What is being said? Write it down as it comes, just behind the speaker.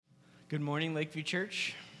Good morning, Lakeview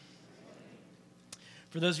Church.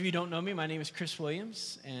 For those of you who don't know me, my name is Chris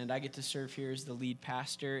Williams, and I get to serve here as the lead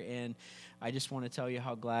pastor, and I just want to tell you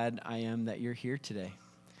how glad I am that you're here today.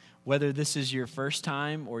 Whether this is your first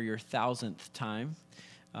time or your 1,000th time,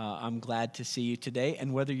 I'm glad to see you today,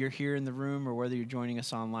 and whether you're here in the room or whether you're joining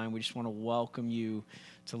us online, we just want to welcome you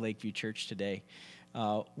to Lakeview Church today.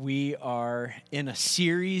 We are in a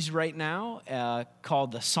series right now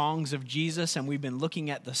called The Songs of Jesus, and we've been looking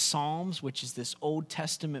at the Psalms, which is this Old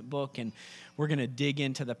Testament book, and we're going to dig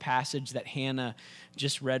into the passage that Hannah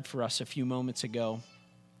just read for us a few moments ago.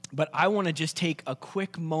 But I want to just take a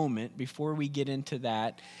quick moment before we get into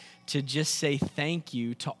that to just say thank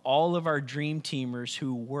you to all of our Dream Teamers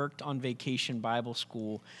who worked on Vacation Bible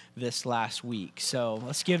School this last week. So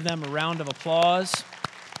let's give them a round of applause.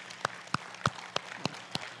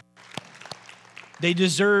 They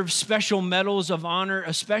deserve special medals of honor,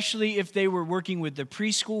 especially if they were working with the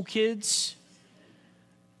preschool kids.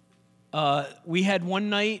 We had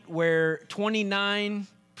one night where 29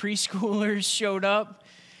 preschoolers showed up,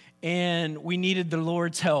 and we needed the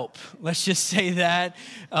Lord's help. Let's just say that.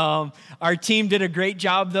 Our team did a great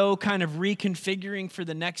job, though, kind of reconfiguring for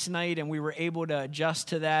the next night, and we were able to adjust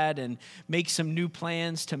to that and make some new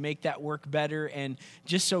plans to make that work better. And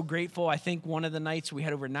just so grateful. I think one of the nights we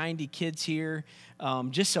had over 90 kids here.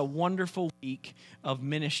 Just a wonderful week of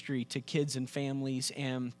ministry to kids and families.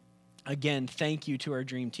 And again, thank you to our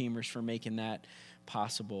Dream Teamers for making that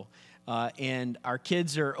possible. And our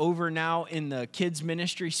kids are over now in the kids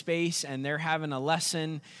ministry space, and they're having a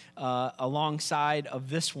lesson alongside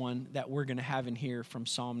of this one that we're going to have in here from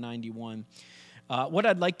Psalm 91. What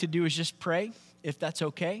I'd like to do is just pray, if that's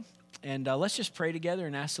okay. And let's just pray together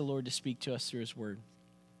and ask the Lord to speak to us through His Word.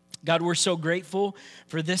 God, we're so grateful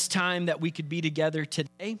for this time that we could be together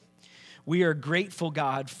today. We are grateful,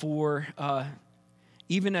 God, for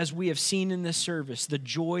even as we have seen in this service, the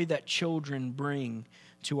joy that children bring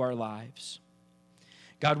to our lives.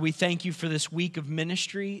 God, we thank you for this week of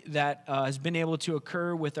ministry that has been able to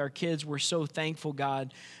occur with our kids. We're so thankful,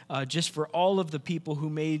 God, just for all of the people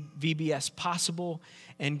who made VBS possible.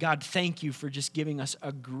 And God, thank you for just giving us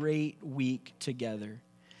a great week together.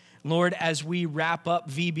 Lord, as we wrap up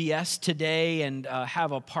VBS today and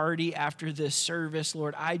have a party after this service,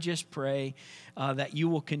 Lord, I just pray that you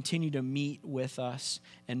will continue to meet with us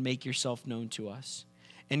and make yourself known to us.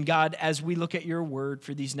 And God, as we look at your word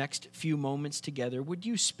for these next few moments together, would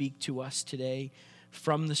you speak to us today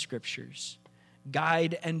from the scriptures?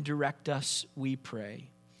 Guide and direct us, we pray.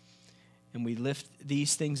 And we lift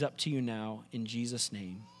these things up to you now in Jesus'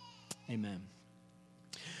 name. Amen.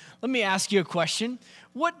 Let me ask you a question.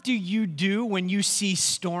 What do you do when you see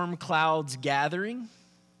storm clouds gathering?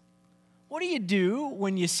 What do you do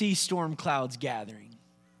when you see storm clouds gathering?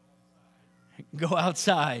 Go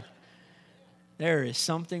outside. There is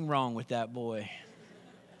something wrong with that boy.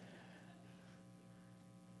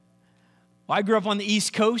 Well, I grew up on the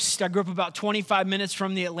East Coast. I grew up about 25 minutes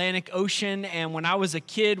from the Atlantic Ocean, and when I was a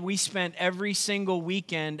kid, we spent every single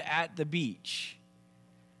weekend at the beach.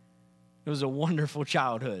 It was a wonderful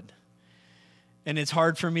childhood. And it's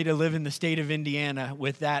hard for me to live in the state of Indiana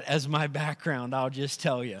with that as my background, I'll just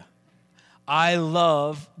tell you. I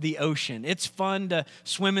love the ocean. It's fun to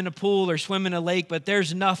swim in a pool or swim in a lake, but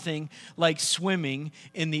there's nothing like swimming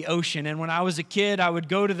in the ocean. And when I was a kid, I would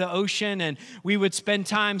go to the ocean and we would spend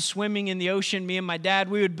time swimming in the ocean. Me and my dad,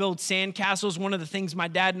 we would build sand castles. One of the things my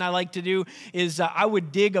dad and I like to do is I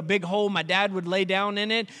would dig a big hole. My dad would lay down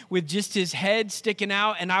in it with just his head sticking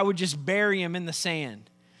out, and I would just bury him in the sand.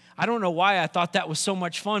 I don't know why I thought that was so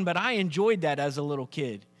much fun, but I enjoyed that as a little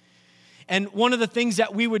kid. And one of the things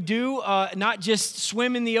that we would do, not just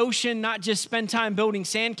swim in the ocean, not just spend time building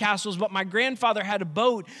sandcastles, but my grandfather had a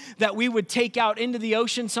boat that we would take out into the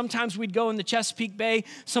ocean. Sometimes we'd go in the Chesapeake Bay.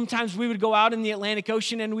 Sometimes we would go out in the Atlantic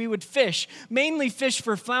Ocean and we would fish, mainly fish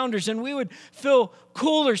for flounders. And we would fill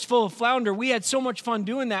coolers full of flounder. We had so much fun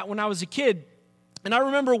doing that when I was a kid. And I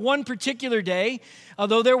remember one particular day,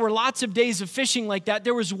 although there were lots of days of fishing like that,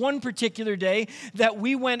 there was one particular day that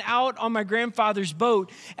we went out on my grandfather's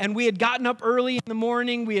boat, and we had gotten up early in the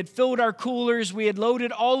morning, we had filled our coolers, we had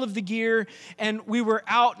loaded all of the gear, and we were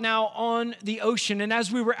out now on the ocean. And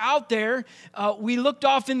as we were out there, we looked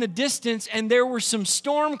off in the distance, and there were some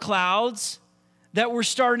storm clouds that were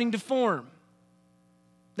starting to form.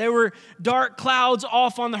 There were dark clouds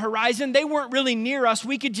off on the horizon. They weren't really near us.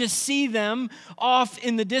 We could just see them off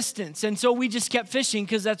in the distance. And so we just kept fishing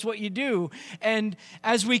because that's what you do. And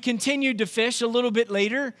as we continued to fish a little bit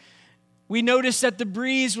later, we noticed that the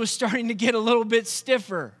breeze was starting to get a little bit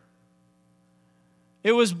stiffer.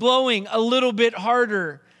 It was blowing a little bit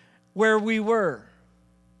harder where we were.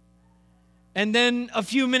 And then a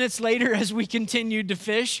few minutes later, as we continued to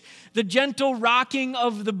fish, the gentle rocking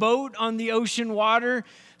of the boat on the ocean water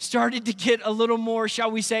started to get a little more,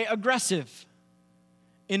 shall we say, aggressive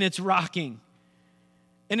in its rocking.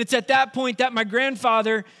 And it's at that point that my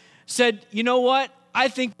grandfather said, you know what? I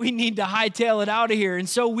think we need to hightail it out of here. And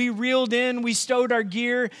so we reeled in, we stowed our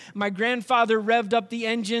gear. My grandfather revved up the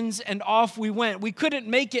engines, and off we went. We couldn't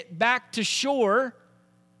make it back to shore.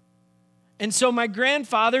 And so my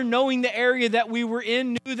grandfather, knowing the area that we were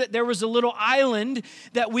in, knew that there was a little island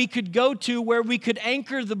that we could go to where we could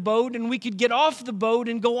anchor the boat and we could get off the boat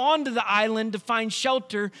and go onto the island to find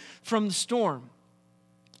shelter from the storm.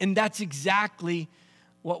 And that's exactly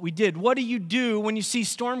what we did. What do you do when you see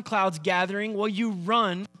storm clouds gathering? Well, you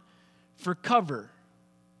run for cover.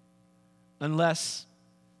 Unless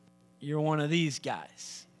you're one of these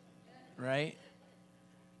guys, right?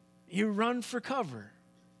 You run for cover.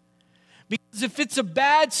 Because if it's a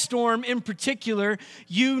bad storm in particular,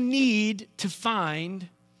 you need to find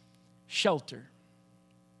shelter.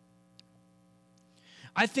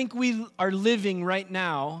 I think we are living right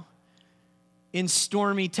now in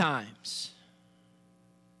stormy times.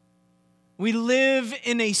 We live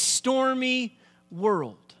in a stormy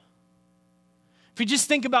world. If you just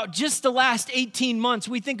think about just the last 18 months,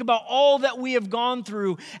 we think about all that we have gone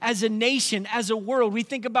through as a nation, as a world. We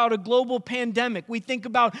think about a global pandemic. We think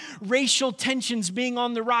about racial tensions being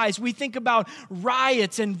on the rise. We think about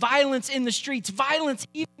riots and violence in the streets, violence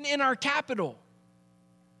even in our capital.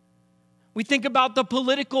 We think about the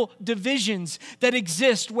political divisions that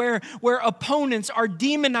exist where opponents are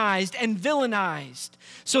demonized and villainized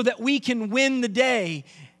so that we can win the day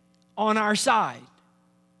on our side.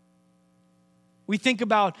 We think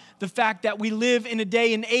about the fact that we live in a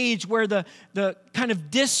day and age where the kind of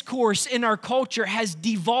discourse in our culture has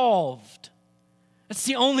devolved. That's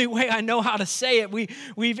the only way I know how to say it.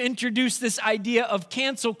 We've introduced this idea of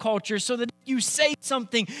cancel culture so that if you say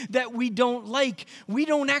something that we don't like, we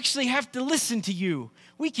don't actually have to listen to you.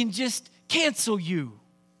 We can just cancel you.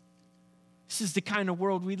 This is the kind of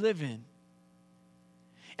world we live in.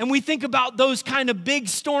 And we think about those kind of big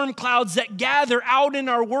storm clouds that gather out in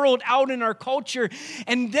our world, out in our culture.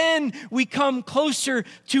 And then we come closer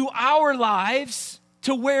to our lives,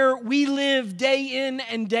 to where we live day in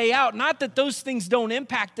and day out. Not that those things don't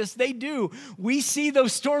impact us, they do. We see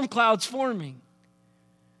those storm clouds forming.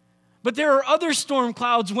 But there are other storm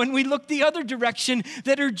clouds when we look the other direction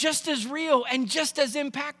that are just as real and just as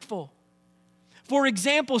impactful. For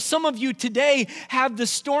example, some of you today have the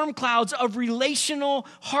storm clouds of relational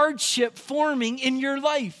hardship forming in your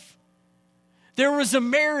life. There was a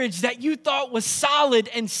marriage that you thought was solid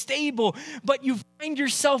and stable, but you find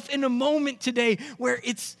yourself in a moment today where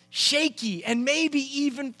it's shaky and maybe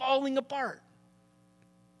even falling apart.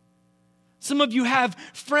 Some of you have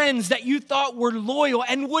friends that you thought were loyal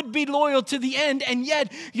and would be loyal to the end, and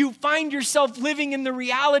yet you find yourself living in the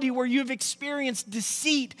reality where you've experienced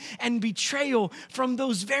deceit and betrayal from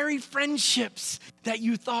those very friendships that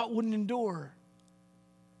you thought wouldn't endure.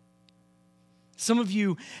 Some of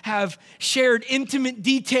you have shared intimate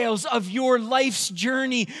details of your life's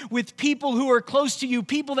journey with people who are close to you,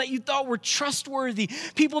 people that you thought were trustworthy,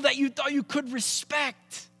 people that you thought you could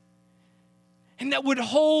respect, and that would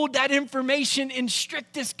hold that information in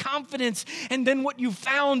strictest confidence. And then what you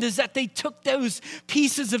found is that they took those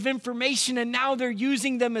pieces of information and now they're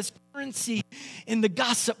using them as currency in the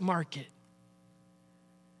gossip market.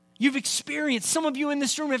 You've experienced, some of you in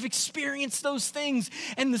this room have experienced those things,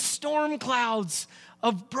 and the storm clouds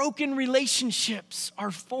of broken relationships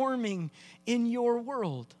are forming in your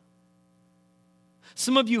world.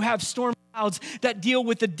 Some of you have storm clouds that deal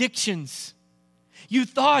with addictions. You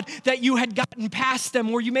thought that you had gotten past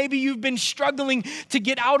them, or maybe you've been struggling to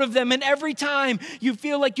get out of them, and every time you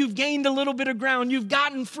feel like you've gained a little bit of ground, you've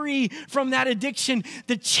gotten free from that addiction,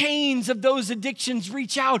 the chains of those addictions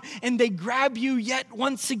reach out and they grab you yet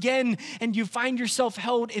once again, and you find yourself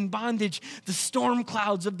held in bondage. The storm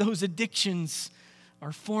clouds of those addictions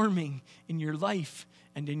are forming in your life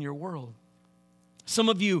and in your world. Some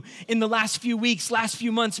of you in the last few weeks, last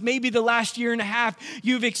few months, maybe the last year and a half,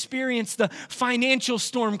 you've experienced the financial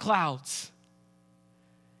storm clouds.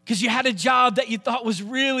 Because you had a job that you thought was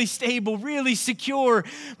really stable, really secure,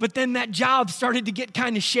 but then that job started to get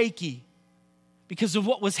kind of shaky because of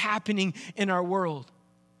what was happening in our world.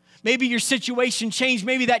 Maybe your situation changed.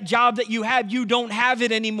 Maybe that job that you had, you don't have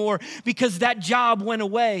it anymore because that job went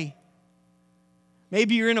away.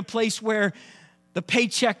 Maybe you're in a place where the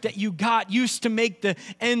paycheck that you got used to make the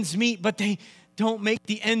ends meet, but they don't make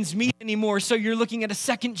the ends meet anymore. So you're looking at a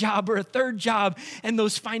second job or a third job, and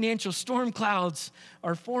those financial storm clouds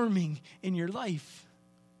are forming in your life.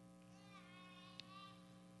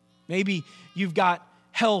 Maybe you've got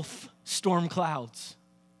health storm clouds.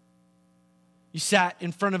 You sat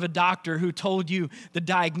in front of a doctor who told you the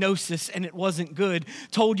diagnosis and it wasn't good,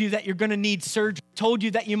 told you that you're going to need surgery, told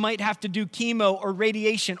you that you might have to do chemo or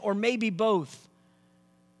radiation or maybe both.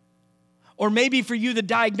 Or maybe for you, the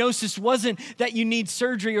diagnosis wasn't that you need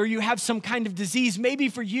surgery or you have some kind of disease. Maybe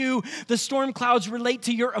for you, the storm clouds relate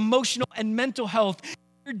to your emotional and mental health.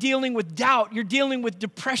 You're dealing with doubt. You're dealing with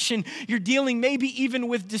depression. You're dealing maybe even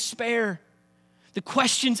with despair. The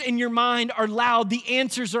questions in your mind are loud. The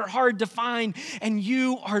answers are hard to find. And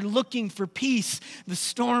you are looking for peace. The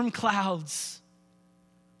storm clouds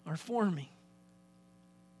are forming.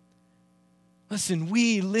 Listen,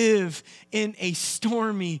 we live in a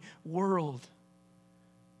stormy world.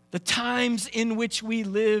 The times in which we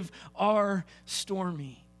live are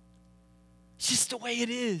stormy. It's just the way it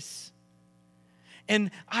is.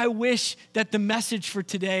 And I wish that the message for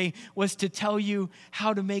today was to tell you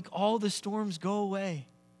how to make all the storms go away.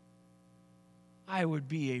 I would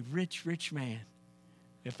be a rich, rich man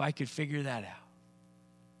if I could figure that out.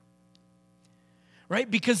 Right?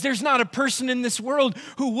 Because there's not a person in this world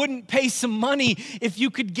who wouldn't pay some money if you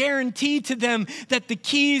could guarantee to them that the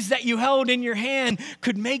keys that you held in your hand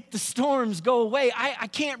could make the storms go away. I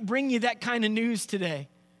can't bring you that kind of news today.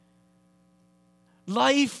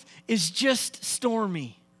 Life is just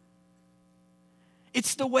stormy.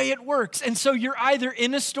 It's the way it works. And so you're either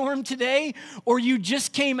in a storm today or you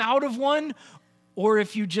just came out of one, or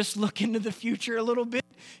if you just look into the future a little bit,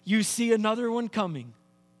 you see another one coming.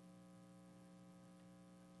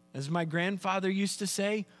 As my grandfather used to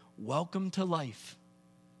say, welcome to life.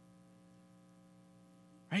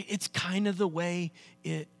 Right? It's kind of the way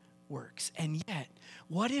it works. And yet,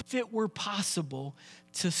 what if it were possible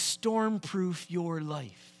to storm-proof your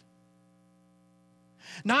life?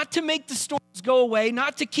 Not to make the storms go away,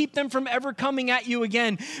 not to keep them from ever coming at you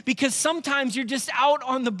again, because sometimes you're just out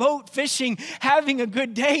on the boat fishing, having a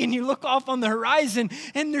good day, and you look off on the horizon,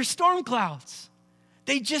 and there's storm clouds.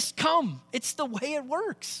 They just come. It's the way it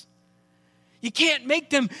works. You can't make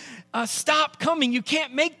them stop coming. You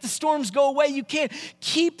can't make the storms go away. You can't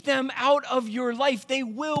keep them out of your life. They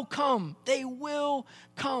will come. They will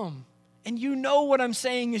come. And you know what I'm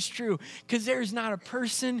saying is true, because there's not a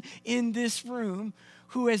person in this room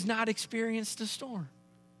who has not experienced a storm.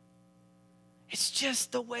 It's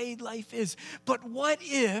just the way life is. But what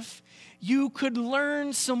if you could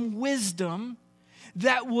learn some wisdom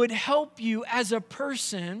that would help you as a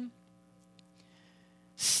person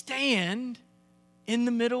stand in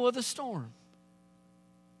the middle of the storm?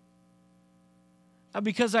 Now,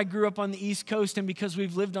 because I grew up on the East Coast and because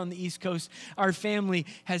we've lived on the East Coast, our family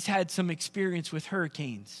has had some experience with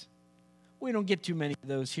hurricanes. We don't get too many of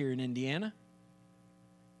those here in Indiana.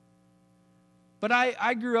 But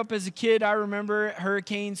I grew up as a kid. I remember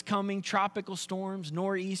hurricanes coming, tropical storms,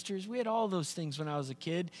 nor'easters. We had all those things when I was a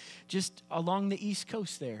kid, just along the East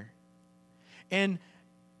Coast there. And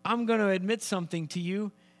I'm going to admit something to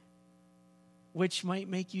you, which might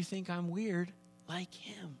make you think I'm weird, like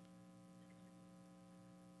him.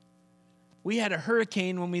 We had a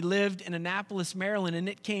hurricane when we lived in Annapolis, Maryland, and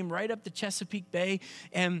it came right up the Chesapeake Bay,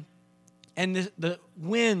 and the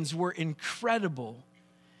winds were incredible.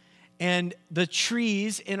 And the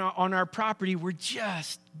trees on our property were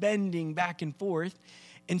just bending back and forth.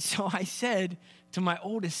 And so I said to my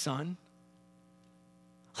oldest son,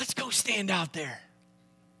 let's go stand out there.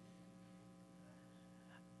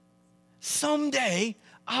 Someday,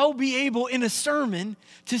 I'll be able in a sermon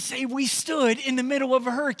to say we stood in the middle of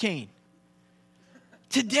a hurricane.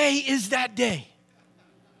 Today is that day.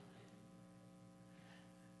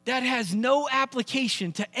 That has no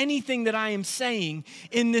application to anything that I am saying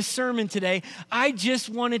in this sermon today. I just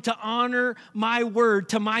wanted to honor my word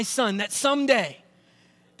to my son that someday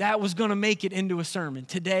that was going to make it into a sermon.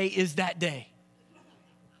 Today is that day.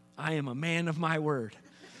 I am a man of my word.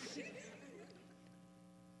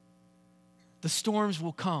 The storms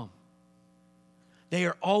will come. They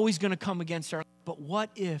are always going to come against our life. But what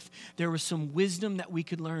if there was some wisdom that we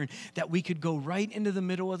could learn, that we could go right into the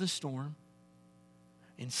middle of the storm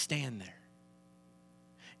and stand there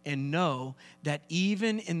and know that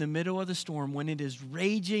even in the middle of the storm, when it is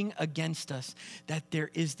raging against us, that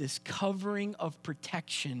there is this covering of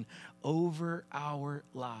protection over our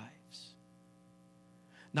lives.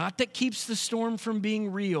 Not that keeps the storm from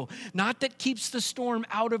being real, not that keeps the storm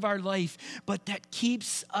out of our life, but that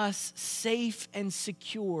keeps us safe and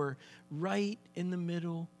secure right in the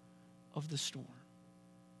middle of the storm.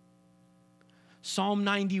 Psalm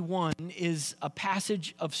 91 is a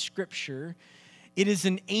passage of Scripture. It is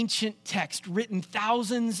an ancient text written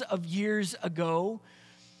thousands of years ago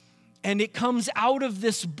And it comes out of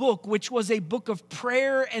this book, which was a book of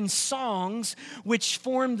prayer and songs, which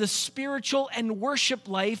formed the spiritual and worship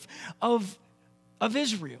life of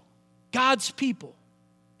Israel, God's people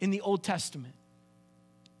in the Old Testament.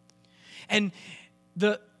 And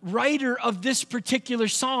the writer of this particular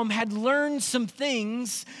psalm had learned some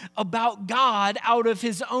things about God out of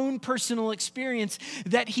his own personal experience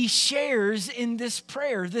that he shares in this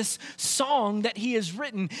prayer, this song that he has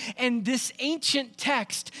written. And this ancient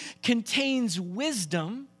text contains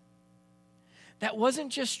wisdom that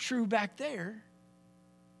wasn't just true back there,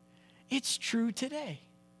 it's true today.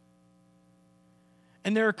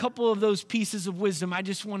 And there are a couple of those pieces of wisdom I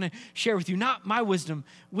just want to share with you. Not my wisdom,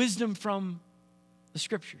 wisdom from the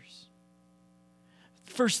Scriptures.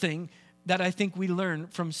 First thing that I think we learn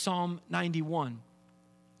from Psalm 91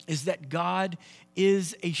 is that God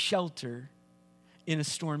is a shelter in a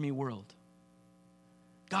stormy world.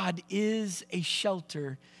 God is a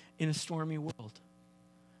shelter in a stormy world.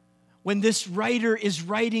 When this writer is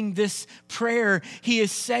writing this prayer, he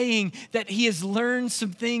is saying that he has learned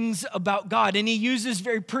some things about God, and he uses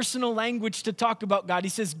very personal language to talk about God. He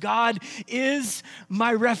says, God is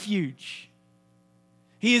my refuge.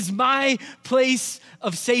 He is my place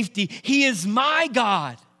of safety. He is my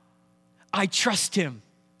God. I trust him.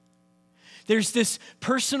 There's this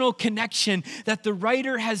personal connection that the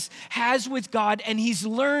writer has with God, and he's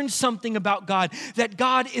learned something about God, that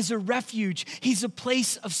God is a refuge. He's a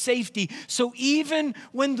place of safety. So even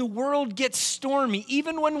when the world gets stormy,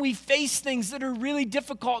 even when we face things that are really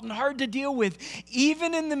difficult and hard to deal with,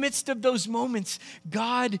 even in the midst of those moments,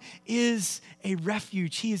 God is a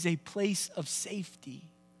refuge. He is a place of safety.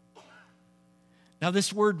 Now,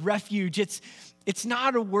 this word refuge, it's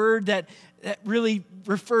not a word that really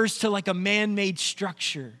refers to like a man-made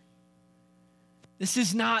structure. This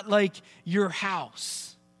is not like your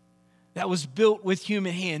house that was built with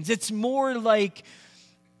human hands. It's more like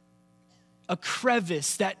a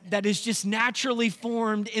crevice that is just naturally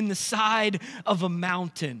formed in the side of a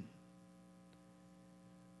mountain.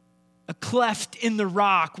 A cleft in the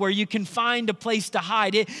rock where you can find a place to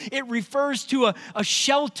hide. It refers to a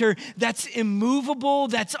shelter that's immovable,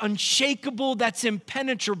 that's unshakable, that's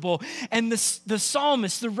impenetrable. And the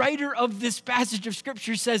psalmist, the writer of this passage of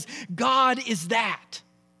Scripture, says, God is that.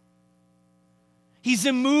 He's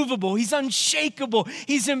immovable, he's unshakable,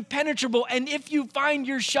 he's impenetrable. And if you find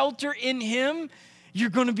your shelter in him, you're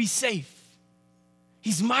going to be safe.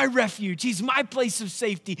 He's my refuge, he's my place of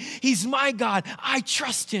safety, he's my God. I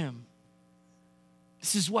trust him.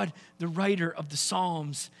 This is what the writer of the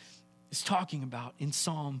Psalms is talking about in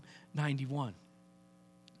Psalm 91.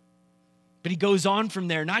 But he goes on from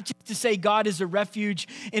there, not just to say God is a refuge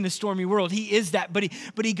in a stormy world. He is that, but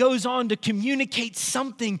he goes on to communicate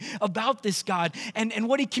something about this God. And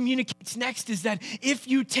what he communicates next is that if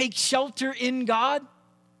you take shelter in God,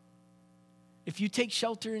 he's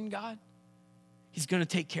going to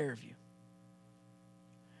take care of you.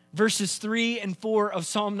 Verses 3 and 4 of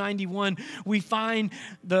Psalm 91, we find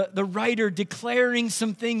the writer declaring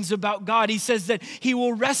some things about God. He says that he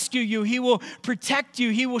will rescue you, he will protect you,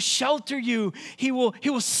 he will shelter you, he will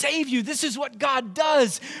save you. This is what God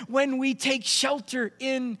does when we take shelter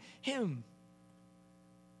in him.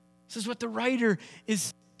 This is what the writer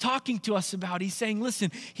is talking to us about. He's saying,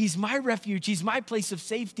 listen, he's my refuge, he's my place of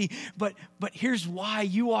safety, but here's why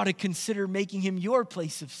you ought to consider making him your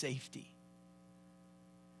place of safety.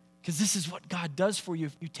 Because this is what God does for you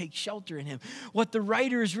if you take shelter in him. What the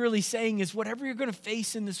writer is really saying is whatever you're going to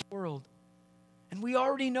face in this world, and we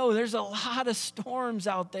already know there's a lot of storms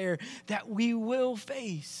out there that we will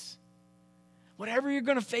face. Whatever you're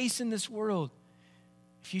going to face in this world,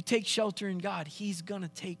 if you take shelter in God, he's going to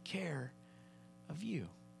take care of you.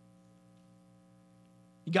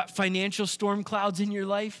 You got financial storm clouds in your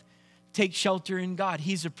life? Take shelter in God.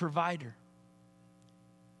 He's a provider.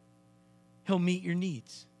 He'll meet your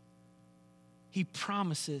needs. He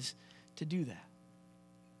promises to do that.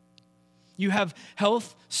 You have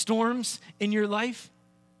health storms in your life?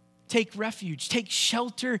 Take refuge. Take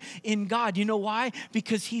shelter in God. You know why?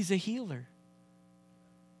 Because he's a healer.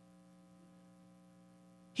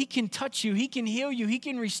 He can touch you. He can heal you. He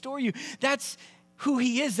can restore you. That's who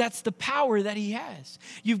he is. That's the power that he has.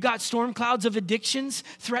 You've got storm clouds of addictions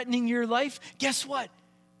threatening your life. Guess what?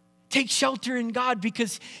 Take shelter in God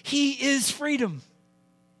because he is freedom.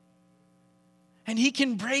 And he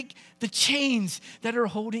can break the chains that are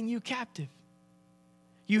holding you captive.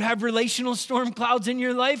 You have relational storm clouds in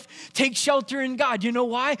your life? Take shelter in God. You know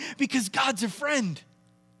why? Because God's a friend.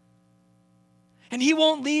 And he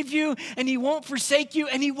won't leave you, and he won't forsake you,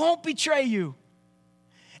 and he won't betray you.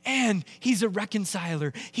 and he's a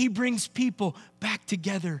reconciler. He brings people back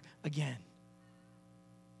together again.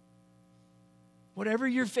 Whatever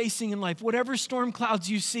you're facing in life, whatever storm clouds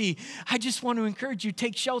you see, I just want to encourage you,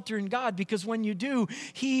 take shelter in God, because when you do,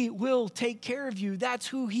 he will take care of you. That's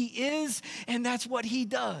who he is, and that's what he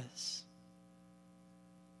does.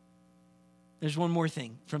 There's one more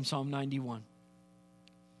thing from Psalm 91.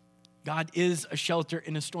 God is a shelter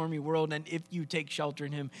in a stormy world, and if you take shelter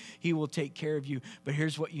in him, he will take care of you. But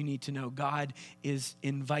here's what you need to know. God is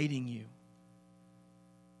inviting you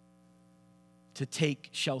to take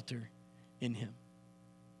shelter in him.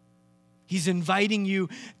 He's inviting you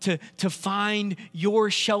to find your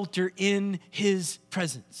shelter in his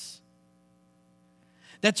presence.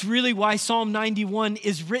 That's really why Psalm 91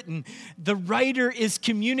 is written. The writer is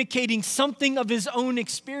communicating something of his own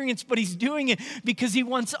experience, but he's doing it because he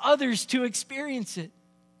wants others to experience it.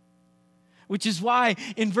 Which is why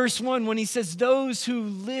in verse 1, when he says, those who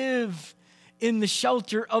live in the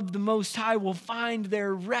shelter of the Most High will find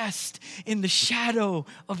their rest in the shadow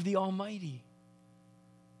of the Almighty.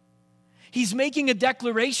 He's making a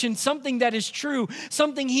declaration, something that is true,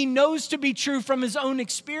 something he knows to be true from his own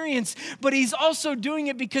experience, but he's also doing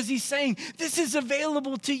it because he's saying, this is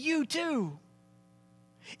available to you too.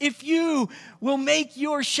 If you will make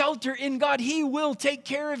your shelter in God, he will take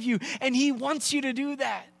care of you, and he wants you to do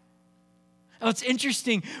that. Now, it's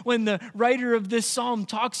interesting when the writer of this psalm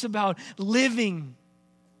talks about living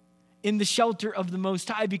in the shelter of the Most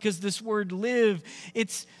High, because this word live,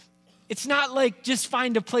 it's not like just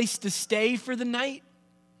find a place to stay for the night,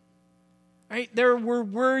 right? There were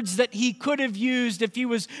words that he could have used if he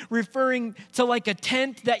was referring to like a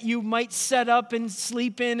tent that you might set up and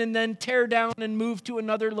sleep in and then tear down and move to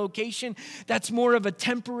another location. That's more of a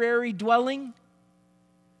temporary dwelling.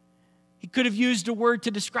 He could have used a word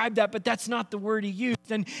to describe that, but that's not the word he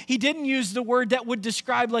used. And he didn't use the word that would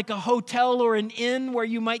describe like a hotel or an inn where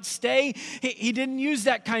you might stay. He didn't use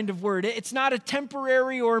that kind of word. It's not a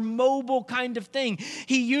temporary or mobile kind of thing.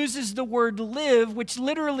 He uses the word live, which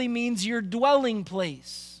literally means your dwelling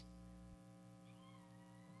place.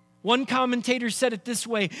 One commentator said it this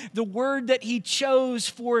way: the word that he chose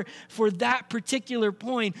for that particular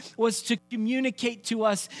point was to communicate to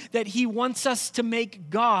us that he wants us to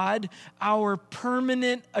make God our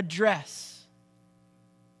permanent address.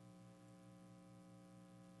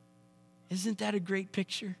 Isn't that a great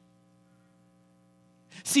picture?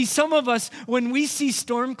 See, some of us, when we see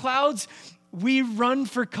storm clouds, we run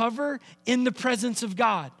for cover in the presence of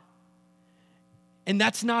God. And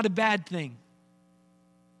that's not a bad thing.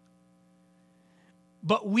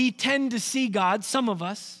 But we tend to see God, some of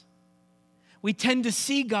us, we tend to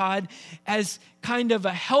see God as kind of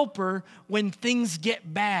a helper when things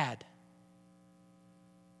get bad.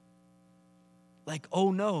 Like,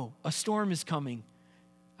 oh no, a storm is coming.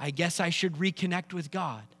 I guess I should reconnect with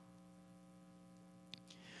God.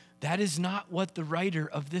 That is not what the writer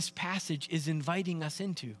of this passage is inviting us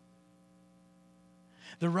into.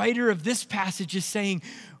 The writer of this passage is saying,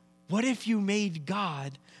 what if you made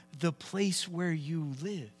God the place where you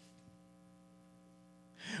live?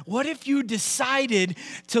 What if you decided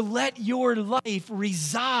to let your life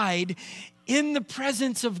reside in the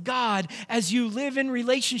presence of God as you live in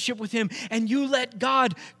relationship with him, and you let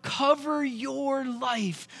God cover your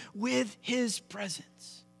life with his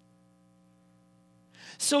presence?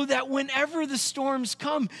 So that whenever the storms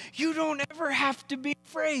come, you don't ever have to be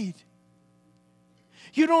afraid.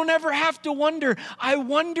 You don't ever have to wonder, I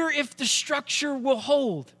wonder if the structure will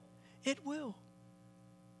hold. It will.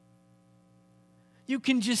 You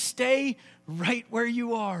can just stay right where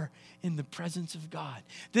you are in the presence of God.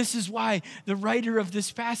 This is why the writer of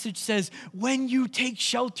this passage says, when you take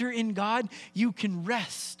shelter in God, you can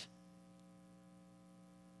rest.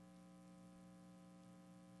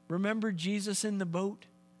 Remember Jesus in the boat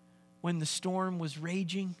when the storm was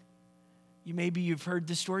raging? Maybe you've heard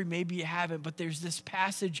this story, maybe you haven't, but there's this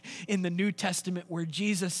passage in the New Testament where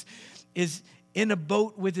Jesus is in a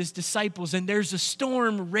boat with his disciples, and there's a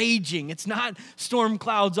storm raging. It's not storm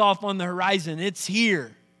clouds off on the horizon. It's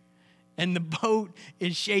here. And the boat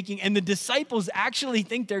is shaking, and the disciples actually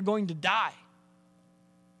think they're going to die.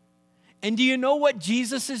 And do you know what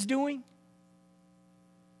Jesus is doing?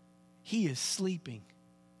 He is sleeping.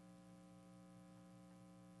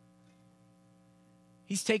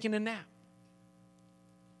 He's taking a nap.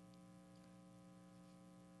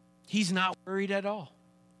 He's not worried at all.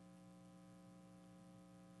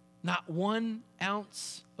 Not 1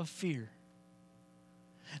 ounce of fear.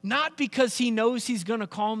 Not because he knows he's going to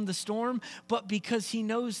calm the storm, but because he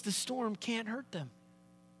knows the storm can't hurt them.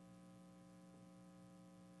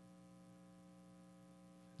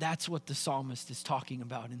 That's what the psalmist is talking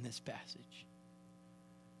about in this passage.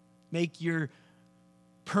 Make your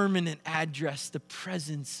permanent address the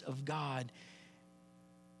presence of God,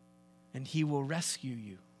 and he will rescue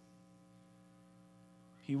you.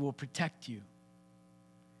 He will protect you.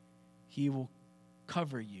 He will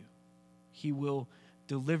cover you. He will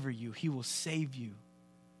deliver you. He will save you.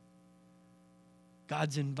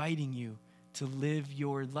 God's inviting you to live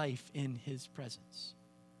your life in his presence.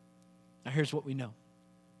 Now here's what we know.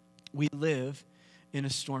 We live in a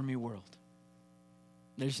stormy world.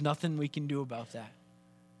 There's nothing we can do about that.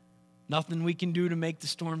 Nothing we can do to make the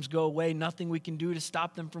storms go away. Nothing we can do to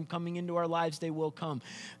stop them from coming into our lives. They will come.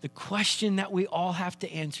 The question that we all have to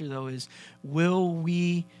answer, though, is will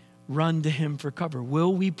we run to him for cover?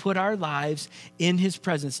 Will we put our lives in his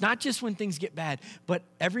presence? Not just when things get bad, but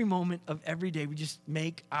every moment of every day, we just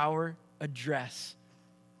make our address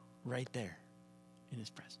right there in his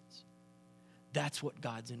presence. That's what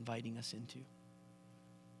God's inviting us into.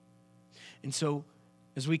 And so,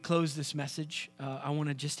 as we close this message, I want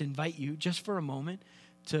to just invite you, just for a moment,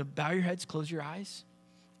 to bow your heads, close your eyes.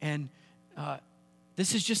 And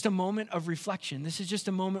this is just a moment of reflection. This is just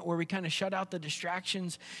a moment where we kind of shut out the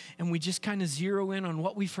distractions and we just kind of zero in on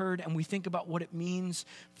what we've heard and we think about what it means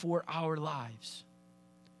for our lives.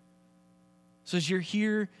 So as you're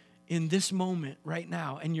here in this moment right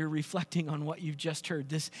now and you're reflecting on what you've just heard,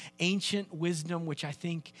 this ancient wisdom, which I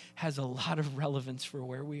think has a lot of relevance for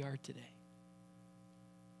where we are today.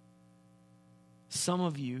 Some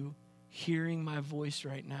of you hearing my voice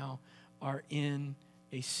right now are in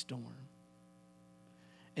a storm.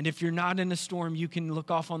 And if you're not in a storm, you can look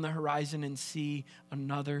off on the horizon and see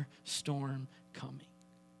another storm coming.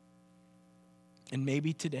 And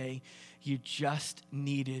maybe today you just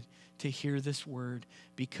needed to hear this word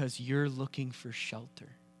because you're looking for shelter.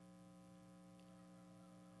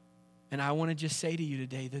 And I want to just say to you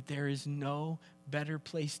today that there is no better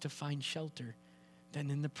place to find shelter than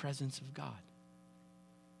in the presence of God.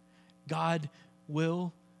 God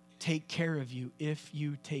will take care of you if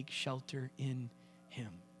you take shelter in him.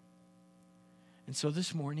 And so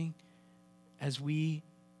this morning, as we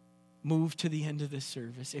move to the end of this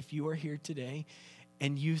service, if you are here today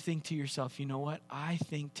and you think to yourself, you know what? I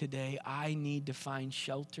think today I need to find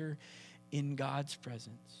shelter in God's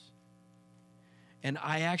presence. And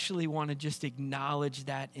I actually want to just acknowledge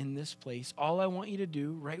that in this place. All I want you to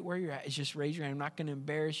do right where you're at is just raise your hand. I'm not going to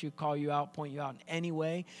embarrass you, call you out, point you out in any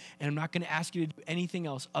way. And I'm not going to ask you to do anything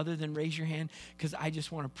else other than raise your hand because I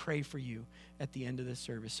just want to pray for you at the end of this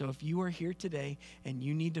service. So if you are here today and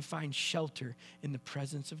you need to find shelter in the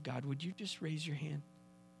presence of God, would you just raise your hand?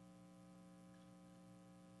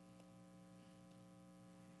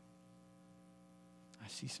 I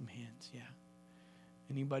see some hands, yeah.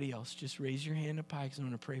 Anybody else, just raise your hand up high because I'm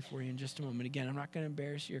going to pray for you in just a moment. Again, I'm not going to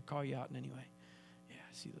embarrass you or call you out in any way. Yeah,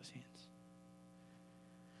 I see those hands.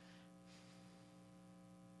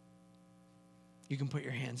 You can put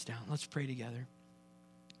your hands down. Let's pray together.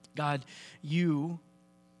 God, you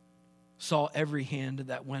saw every hand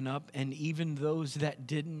that went up and even those that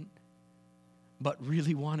didn't, but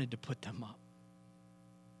really wanted to put them up.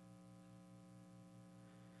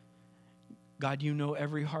 God, you know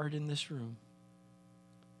every heart in this room.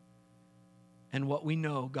 And what we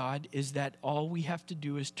know, God, is that all we have to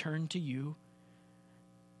do is turn to you.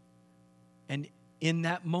 And in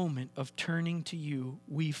that moment of turning to you,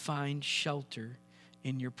 we find shelter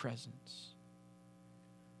in your presence.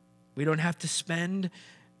 We don't have to spend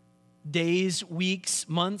days, weeks,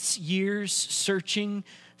 months, years searching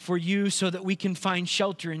for you so that we can find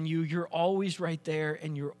shelter in you. You're always right there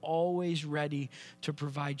and you're always ready to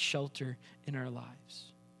provide shelter in our lives.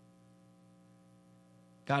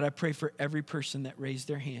 God, I pray for every person that raised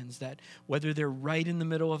their hands that whether they're right in the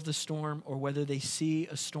middle of the storm or whether they see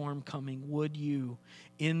a storm coming, would you,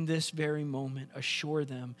 in this very moment, assure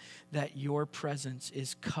them that your presence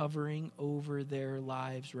is covering over their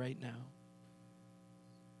lives right now?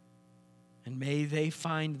 And may they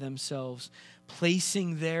find themselves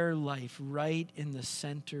placing their life right in the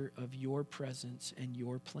center of your presence and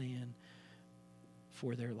your plan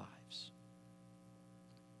for their lives.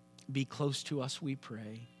 Be close to us, we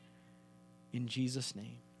pray. In Jesus'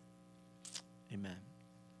 name, amen.